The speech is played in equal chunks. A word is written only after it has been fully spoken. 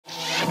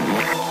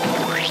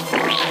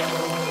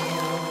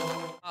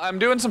I'm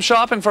doing some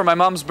shopping for my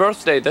mom's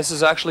birthday. This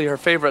is actually her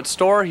favorite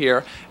store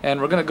here, and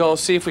we're gonna go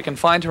see if we can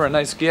find her a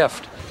nice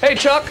gift. Hey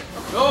Chuck!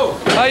 Oh!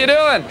 How you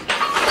doing?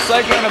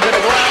 Cycling a bit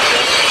of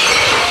glasses.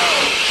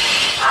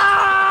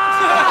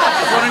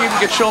 I was wondering if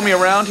you could show me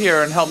around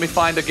here and help me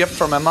find a gift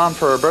for my mom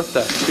for her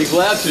birthday. Be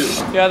glad to.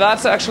 Yeah,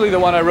 that's actually the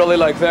one I really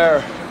like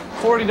there.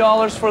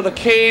 $40 for the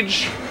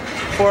cage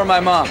for my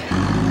mom.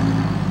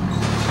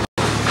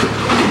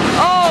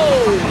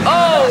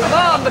 Oh,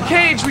 Mom, the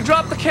cage! We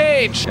dropped the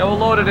cage! Yeah, we'll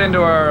load it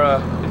into our,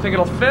 you think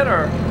it'll fit,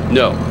 or?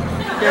 No.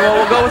 Okay, well,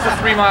 we'll go with the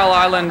 3 Mile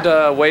Island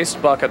waste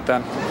bucket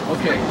then.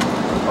 Okay.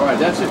 All right,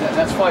 that's it.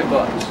 That's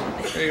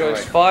 $5. Here you go,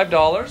 it's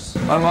 $5.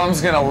 My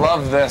mom's gonna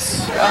love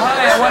this.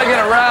 Honey, I want to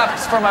get it wrapped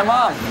for my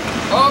mom.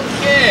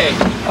 Okay.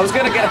 I was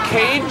gonna get a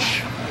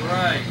cage,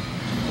 Right.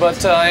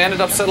 but I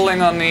ended up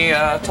settling on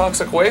the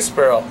toxic waste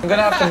barrel. I'm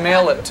gonna have to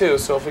mail it too,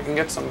 so if we can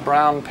get some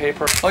brown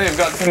paper. Oh, you've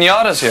got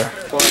piñatas here.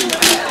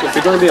 If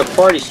you're going to be a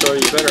party store,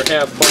 you better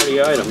have party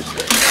items.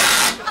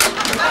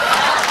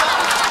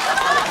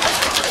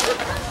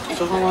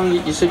 So how long,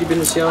 you said you've been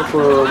in Seattle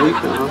for a week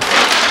now, huh?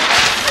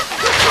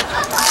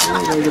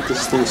 I gotta get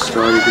this thing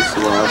started, this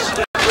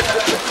lost.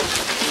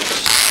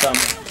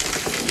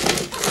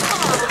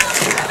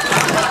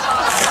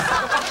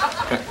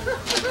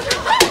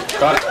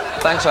 Got it.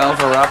 Thanks, Alan,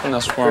 for wrapping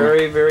this for me.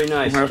 Very, very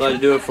nice. Glad to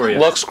do it for you.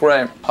 Looks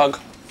great. Hug.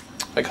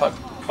 Big hug.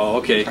 Oh,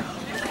 okay.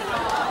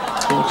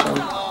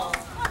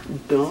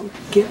 Don't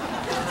get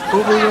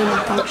overly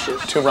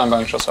rambunctious. Too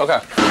rambunctious. Okay.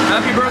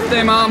 Happy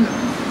birthday, Mom.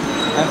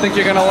 I think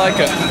you're gonna like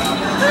it.